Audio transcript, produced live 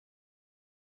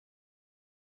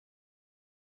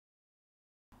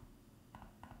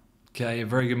Okay, a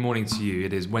very good morning to you.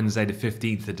 It is Wednesday the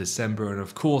 15th of December, and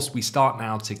of course we start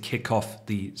now to kick off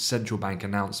the central bank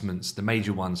announcements, the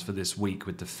major ones for this week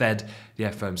with the Fed, the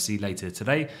FOMC later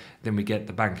today. Then we get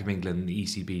the Bank of England and the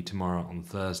ECB tomorrow on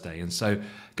Thursday. And so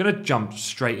going to jump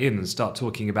straight in and start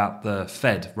talking about the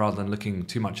Fed rather than looking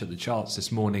too much at the charts this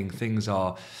morning. Things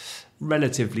are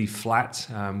relatively flat.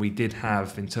 We did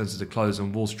have, in terms of the close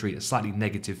on Wall Street, a slightly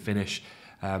negative finish.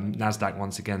 Nasdaq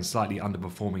once again slightly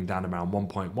underperforming, down around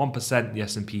 1.1%. The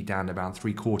S&P down around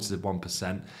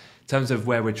 0.75%. In terms of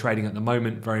where we're trading at the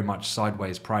moment, very much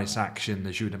sideways price action,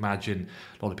 as you would imagine.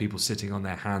 A lot of people sitting on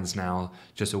their hands now,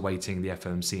 just awaiting the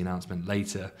FOMC announcement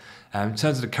later. In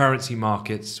terms of the currency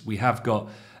markets, we have got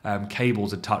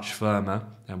cables a touch firmer,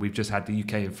 and we've just had the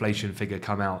UK inflation figure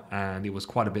come out, and it was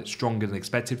quite a bit stronger than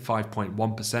expected,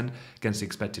 5.1% against the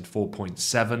expected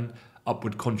 4.7%.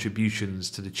 Upward contributions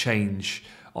to the change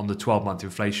on the 12-month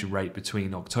inflation rate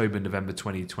between October and November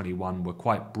 2021 were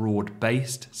quite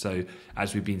broad-based. So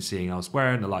as we've been seeing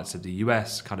elsewhere in the likes of the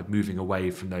US, kind of moving away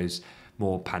from those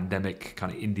more pandemic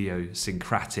kind of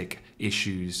idiosyncratic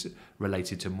issues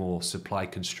related to more supply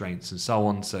constraints and so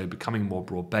on. So becoming more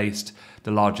broad-based,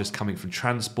 the largest coming from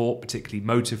transport, particularly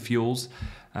motor fuels,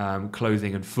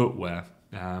 clothing and footwear.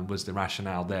 Was the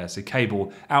rationale there. So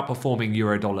cable outperforming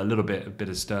euro dollar a little bit, a bit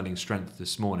of sterling strength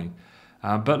this morning.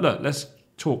 But look, let's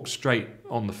talk straight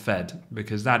on the Fed,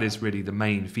 because that is really the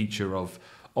main feature of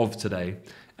today.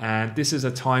 And this is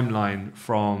a timeline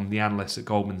from the analysts at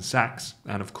Goldman Sachs.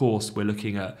 And of course, we're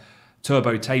looking at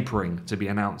turbo tapering to be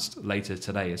announced later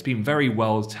today. It's been very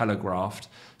well telegraphed.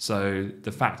 So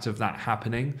the fact of that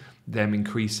happening, them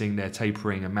increasing their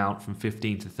tapering amount from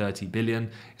 15 to 30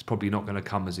 billion, is probably not going to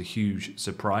come as a huge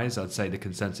surprise. I'd say the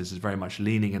consensus is very much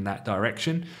leaning in that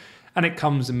direction. And it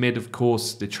comes amid, of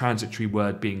course, the transitory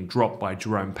word being dropped by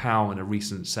Jerome Powell in a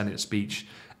recent Senate speech,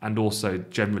 and also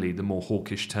generally the more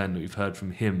hawkish turn that we've heard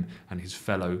from him and his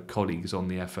fellow colleagues on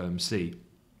the FOMC.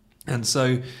 And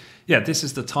so, yeah, this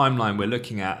is the timeline we're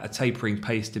looking at, a tapering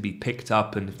pace to be picked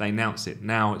up. And if they announce it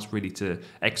now, it's really to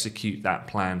execute that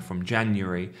plan from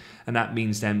January. And that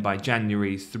means then by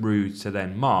January through to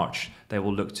then March, they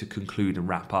will look to conclude and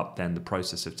wrap up then the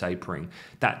process of tapering.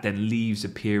 That then leaves a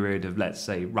period of, let's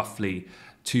say, roughly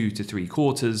 2 to 3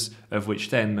 quarters, of which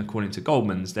then, according to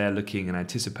Goldman's, they're looking and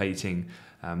anticipating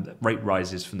rate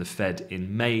rises from the Fed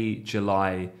in May,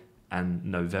 July, and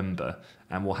November.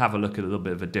 And we'll have a look at a little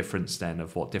bit of a difference then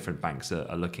of what different banks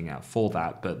are looking at for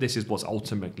that. But this is what's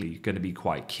ultimately going to be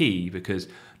quite key, because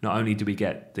not only do we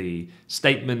get the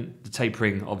statement, the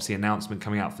tapering, obviously announcement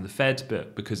coming out from the Fed,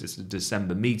 but because it's a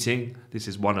December meeting, this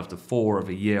is one of the 4 of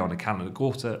a year on a calendar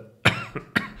quarter,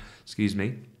 excuse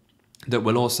me, that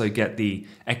we'll also get the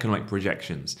economic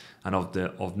projections. And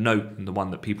of note, and the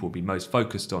one that people will be most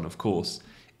focused on, of course,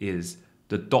 is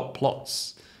the dot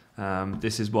plots.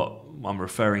 This is what I'm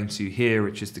referring to here,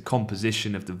 which is the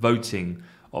composition of the voting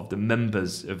of the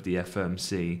members of the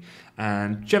FOMC.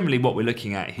 And generally what we're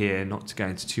looking at here, not to go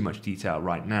into too much detail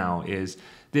right now, is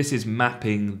this is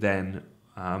mapping then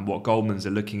what Goldman's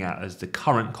are looking at as the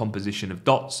current composition of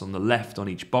dots on the left on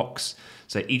each box.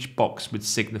 So each box would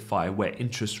signify where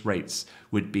interest rates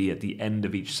would be at the end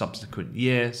of each subsequent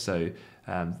year. So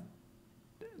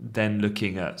then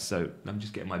looking at, so I'm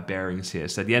just getting my bearings here.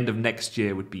 So the end of next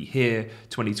year would be here,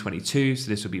 2022. So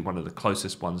this would be one of the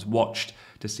closest ones watched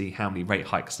to see how many rate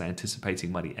hikes they're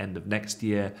anticipating by the end of next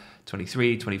year,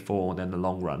 23, 24, and then the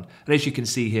long run. And as you can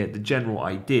see here, the general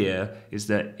idea is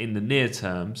that in the near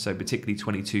term, so particularly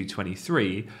 22,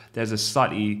 23, there's a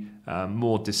slightly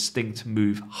more distinct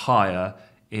move higher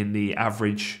in the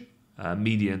average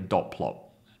median dot plot.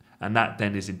 And that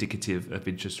then is indicative of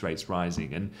interest rates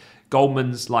rising. And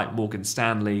Goldman's, like Morgan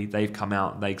Stanley, they've come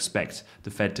out and they expect the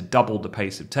Fed to double the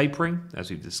pace of tapering, as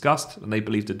we've discussed. And they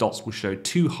believe the dots will show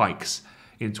 2 hikes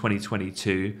in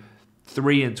 2022,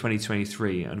 3 in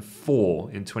 2023, and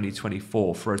 4 in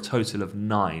 2024 for a total of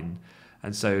 9.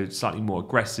 And so slightly more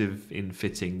aggressive in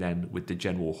fitting then with the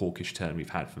general hawkish turn we've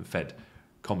had from Fed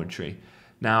commentary.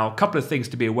 Now, a couple of things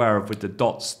to be aware of with the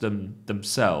dots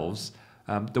themselves.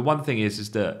 The one thing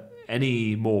is that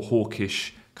any more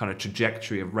hawkish kind of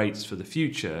trajectory of rates for the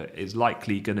future is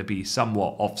likely going to be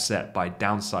somewhat offset by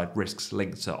downside risks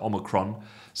linked to Omicron.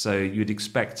 So you'd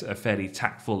expect a fairly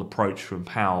tactful approach from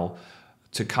Powell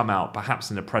to come out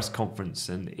perhaps in a press conference,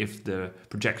 and if the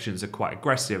projections are quite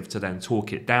aggressive, to then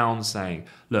talk it down, saying,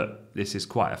 look, this is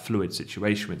quite a fluid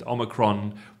situation with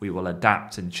Omicron. We will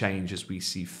adapt and change as we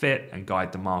see fit and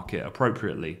guide the market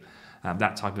appropriately.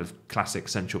 That type of classic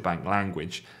central bank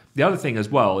language. The other thing as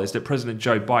well is that President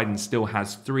Joe Biden still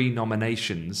has 3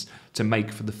 nominations to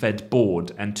make for the Fed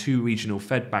board, and 2 regional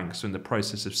Fed banks are in the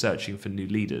process of searching for new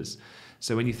leaders.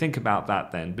 So when you think about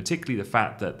that then, particularly the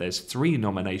fact that there's 3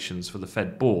 nominations for the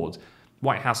Fed board,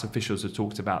 White House officials have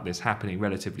talked about this happening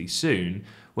relatively soon,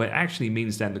 where it actually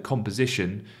means then the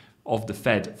composition of the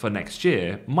Fed for next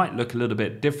year might look a little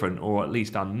bit different, or at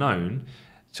least unknown,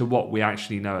 to what we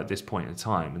actually know at this point in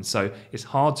time. And so it's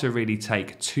hard to really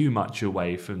take too much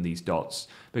away from these dots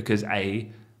because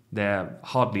A, they're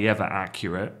hardly ever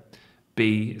accurate.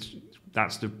 B,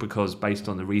 that's because based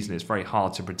on the reason it's very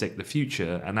hard to predict the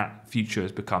future, and that future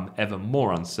has become ever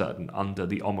more uncertain under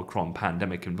the Omicron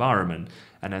pandemic environment.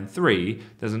 And then 3,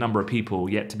 there's a number of people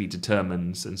yet to be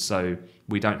determined, and so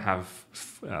we don't have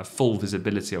full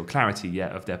visibility or clarity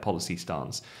yet of their policy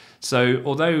stance. So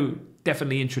although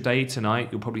definitely intraday tonight,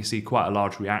 you'll probably see quite a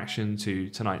large reaction to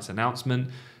tonight's announcement,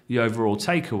 the overall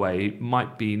takeaway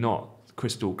might be not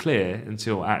crystal clear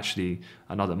until actually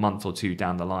another month or 2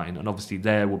 down the line. And obviously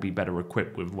there will be better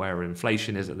equipped with where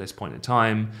inflation is at this point in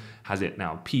time, has it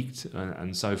now peaked,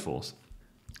 and so forth.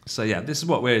 So yeah, this is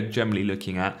what we're generally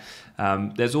looking at.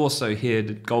 There's also here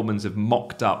that Goldman's have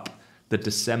mocked up the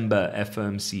December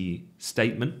FOMC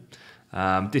statement.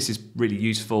 This is really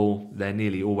useful. They're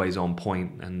nearly always on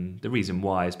point, and the reason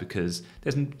why is because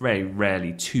there's very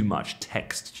rarely too much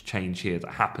text change here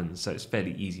that happens, so it's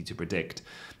fairly easy to predict.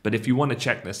 But if you want to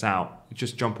check this out,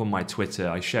 just jump on my Twitter.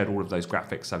 I shared all of those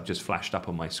graphics I've just flashed up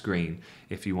on my screen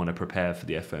if you want to prepare for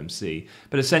the FOMC.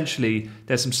 But essentially,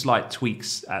 there's some slight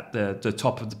tweaks at the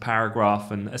top of the paragraph,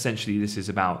 and essentially this is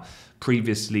about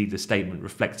previously the statement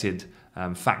reflected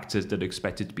factors that are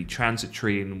expected to be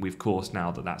transitory, and we've, of course,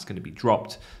 now that's going to be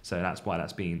dropped, so that's why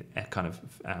that's being kind of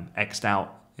X'd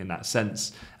out in that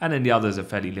sense. And then the others are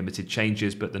fairly limited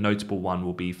changes, but the notable one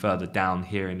will be further down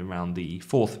here in around the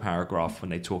 4th paragraph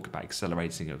when they talk about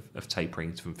accelerating of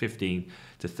tapering from 15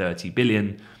 to 30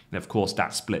 billion. And of course,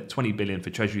 that split 20 billion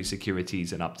for Treasury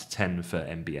securities and up to 10 for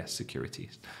MBS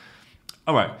securities.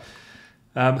 All right.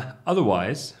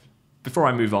 Otherwise, before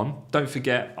I move on, don't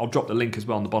forget, I'll drop the link as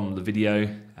well on the bottom of the video.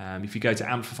 If you go to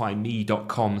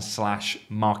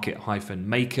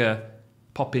AmplifyMe.com/market-maker,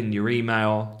 pop in your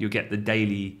email, you'll get the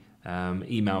daily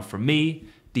email from me,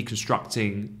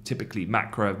 deconstructing typically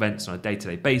macro events on a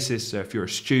day-to-day basis. So if you're a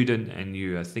student and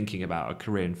you are thinking about a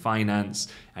career in finance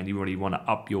and you really want to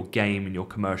up your game and your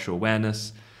commercial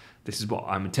awareness, this is what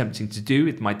I'm attempting to do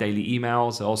with my daily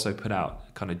emails. I also put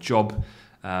out kind of job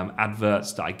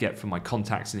adverts that I get from my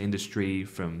contacts in the industry,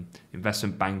 from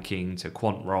investment banking to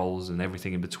quant roles and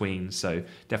everything in between. So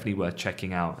definitely worth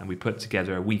checking out. And we put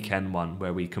together a weekend one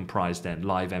where we comprise then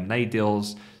live M&A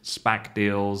deals, SPAC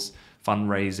deals,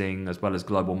 fundraising, as well as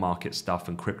global market stuff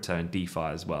and crypto and DeFi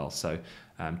as well. So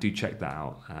do check that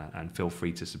out and feel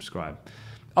free to subscribe.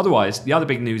 Otherwise, the other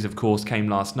big news, of course, came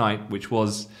last night, which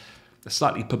was a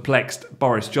slightly perplexed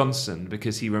Boris Johnson,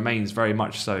 because he remains very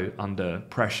much so under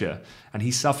pressure, and he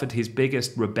suffered his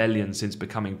biggest rebellion since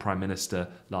becoming Prime Minister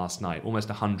last night. Almost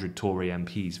 100 Tory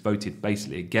MPs voted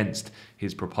basically against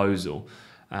his proposal,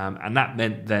 and that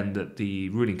meant then that the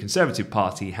ruling Conservative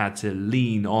Party had to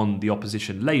lean on the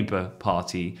opposition Labour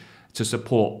Party to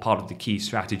support part of the key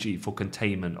strategy for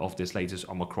containment of this latest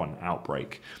Omicron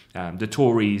outbreak. The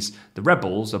Tories, the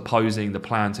rebels, opposing the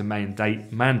plan to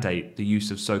mandate the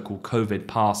use of so-called COVID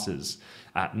passes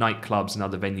at nightclubs and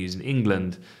other venues in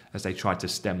England as they try to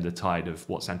stem the tide of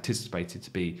what's anticipated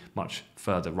to be much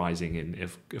further rising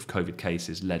of COVID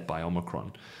cases led by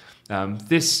Omicron.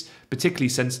 This particularly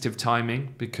sensitive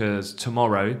timing because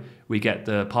tomorrow we get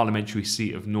the parliamentary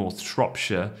seat of North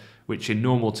Shropshire, which in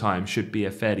normal time should be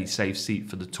a fairly safe seat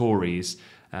for the Tories.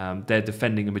 They're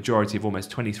defending a majority of almost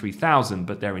 23,000,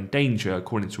 but they're in danger,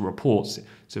 according to reports.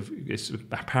 So it's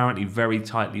apparently very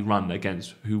tightly run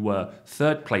against who were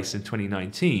 3rd place in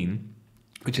 2019,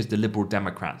 which is the Liberal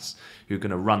Democrats, who are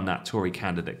going to run that Tory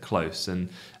candidate close. And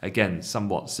again,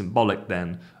 somewhat symbolic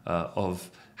then of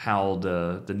how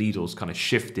the needles kind of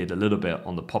shifted a little bit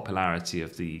on the popularity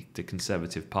of the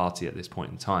Conservative Party at this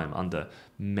point in time under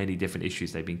many different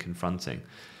issues they've been confronting.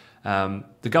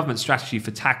 The government strategy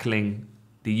for tackling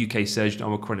the UK surge in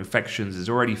Omicron infections is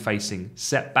already facing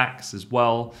setbacks as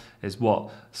well, is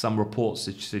what some reports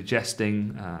are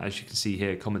suggesting, as you can see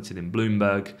here, commented in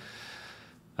Bloomberg.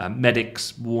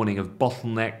 Medics warning of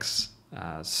bottlenecks,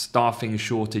 staffing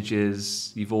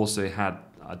shortages. You've also had,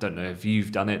 I don't know if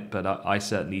you've done it, but I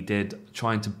certainly did.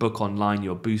 Trying to book online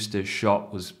your booster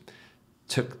shot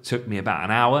took me about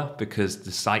an hour because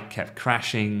the site kept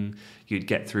crashing. You'd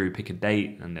get through, pick a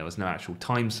date, and there was no actual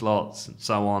time slots and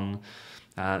so on.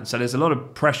 So there's a lot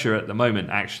of pressure at the moment,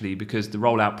 actually, because the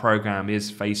rollout program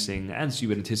is facing, as you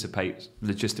would anticipate,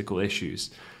 logistical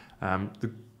issues.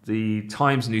 The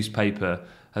Times newspaper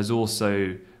has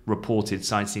also reported,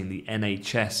 citing the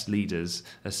NHS leaders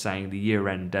as saying the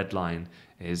year-end deadline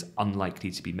is unlikely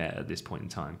to be met at this point in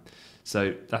time.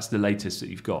 So that's the latest that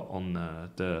you've got on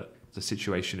the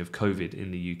situation of COVID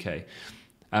in the UK.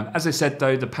 As I said,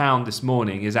 though, the pound this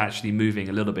morning is actually moving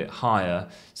a little bit higher,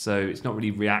 so it's not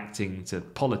really reacting to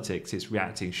politics, it's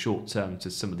reacting short-term to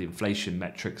some of the inflation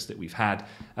metrics that we've had.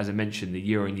 As I mentioned, the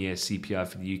year-on-year CPI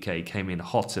for the UK came in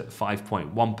hot at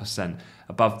 5.1%,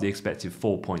 above the expected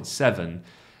 4.7%.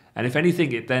 And if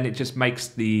anything, it just makes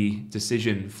the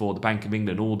decision for the Bank of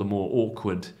England all the more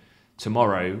awkward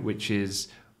tomorrow, which is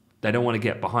they don't want to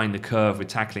get behind the curve with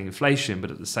tackling inflation, but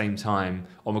at the same time,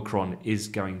 Omicron is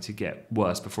going to get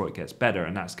worse before it gets better,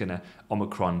 and that's going to,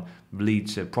 Omicron, lead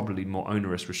to probably more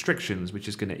onerous restrictions, which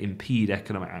is going to impede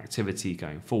economic activity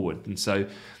going forward. And so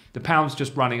the pound's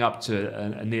just running up to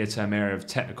a near-term area of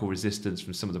technical resistance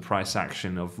from some of the price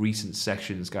action of recent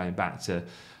sessions going back to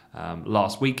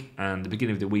last week and the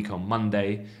beginning of the week on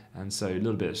Monday, and so a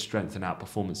little bit of strength and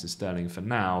outperformance in sterling for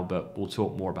now, but we'll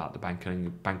talk more about the Bank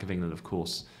of England, of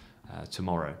course,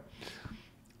 tomorrow.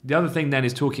 The other thing then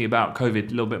is talking about COVID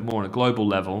a little bit more on a global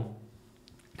level.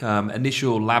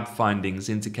 Initial lab findings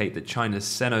indicate that China's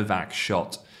Sinovac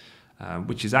shot,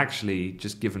 which is actually,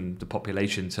 just given the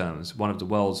population terms, one of the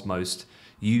world's most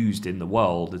used in the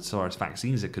world as far as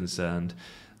vaccines are concerned.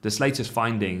 This latest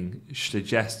finding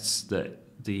suggests that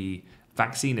the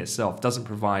vaccine itself doesn't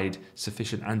provide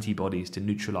sufficient antibodies to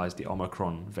neutralize the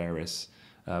Omicron virus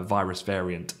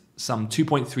variant. Some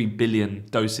 2.3 billion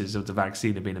doses of the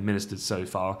vaccine have been administered so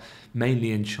far,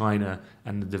 mainly in China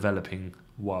and the developing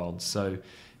world. So,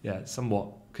 yeah, somewhat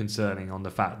concerning on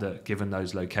the fact that given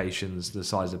those locations, the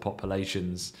size of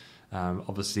populations,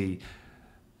 obviously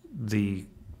the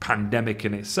pandemic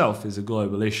in itself is a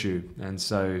global issue. And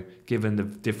so given the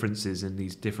differences in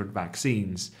these different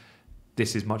vaccines,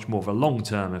 this is much more of a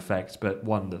long-term effect, but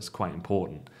one that's quite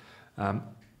important.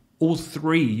 All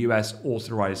three US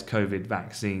authorized COVID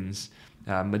vaccines,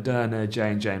 Moderna,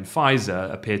 J&J and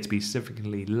Pfizer, appear to be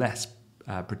significantly less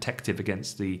protective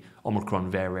against the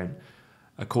Omicron variant,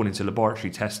 according to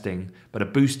laboratory testing, but a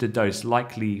booster dose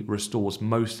likely restores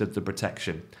most of the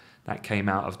protection. That came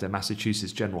out of the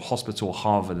Massachusetts General Hospital,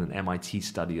 Harvard and MIT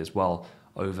study as well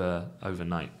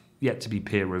overnight. Yet to be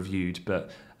peer-reviewed,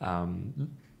 but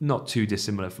not too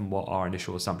dissimilar from what our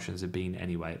initial assumptions have been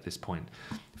anyway at this point.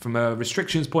 From a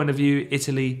restrictions point of view,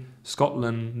 Italy,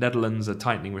 Scotland, Netherlands are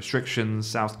tightening restrictions.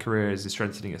 South Korea is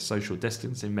strengthening its social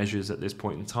distancing measures at this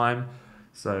point in time.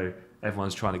 So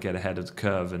everyone's trying to get ahead of the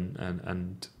curve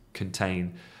and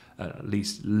contain, at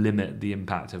least limit the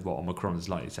impact of what Omicron is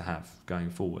likely to have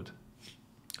going forward.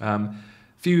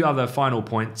 Few other final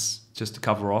points just to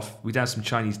cover off. We had some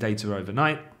Chinese data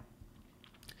overnight.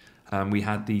 We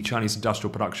had the Chinese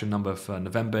industrial production number for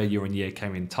November, year-on-year,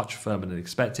 came in touch firmer than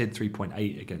expected,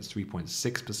 3.8 against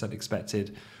 3.6%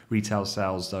 expected. Retail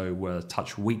sales, though, were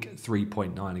touch weak,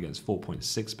 3.9 against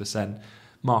 4.6%.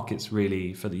 Markets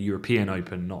really, for the European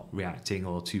Open, not reacting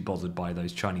or too bothered by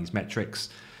those Chinese metrics.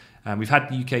 We've had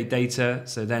the UK data,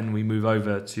 so then we move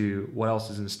over to what else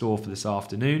is in store for this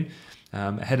afternoon.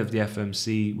 Ahead of the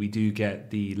FOMC, we do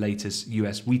get the latest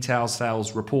US retail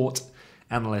sales report.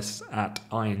 Analysts at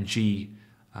ING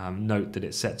note that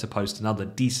it's set to post another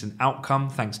decent outcome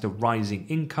thanks to rising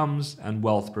incomes and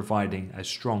wealth providing a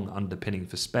strong underpinning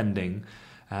for spending.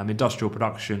 Industrial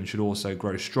production should also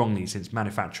grow strongly since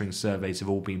manufacturing surveys have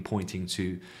all been pointing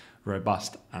to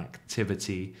robust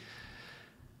activity.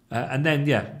 And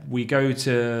then, we go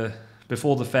to,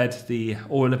 before the Fed, the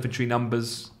oil inventory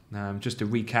numbers. Just to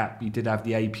recap, you did have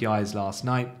the APIs last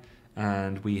night,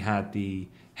 and we had the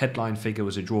headline figure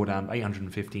was a drawdown of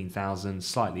 815,000,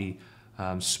 slightly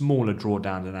smaller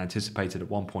drawdown than anticipated at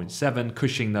 1.7.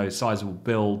 Cushing, though, sizable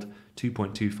build,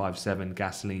 2.257.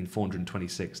 Gasoline,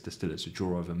 426. Distillates, a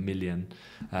draw of 1 million.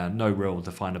 No real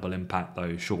definable impact,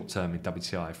 though, short-term in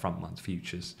WTI front-month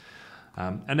futures.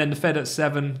 And then the Fed at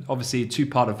 7, obviously a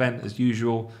two-part event as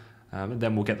usual. And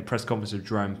then we'll get the press conference of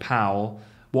Jerome Powell.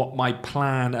 What my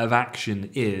plan of action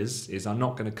is I'm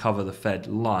not going to cover the Fed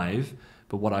live,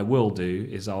 but what I will do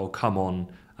is I'll come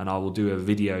on and I will do a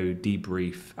video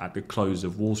debrief at the close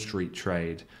of Wall Street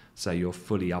trade, so you're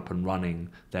fully up and running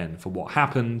then for what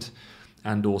happened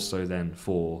and also then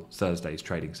for Thursday's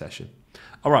trading session.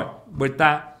 All right, with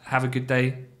that, have a good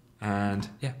day and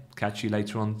catch you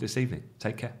later on this evening.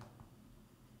 Take care.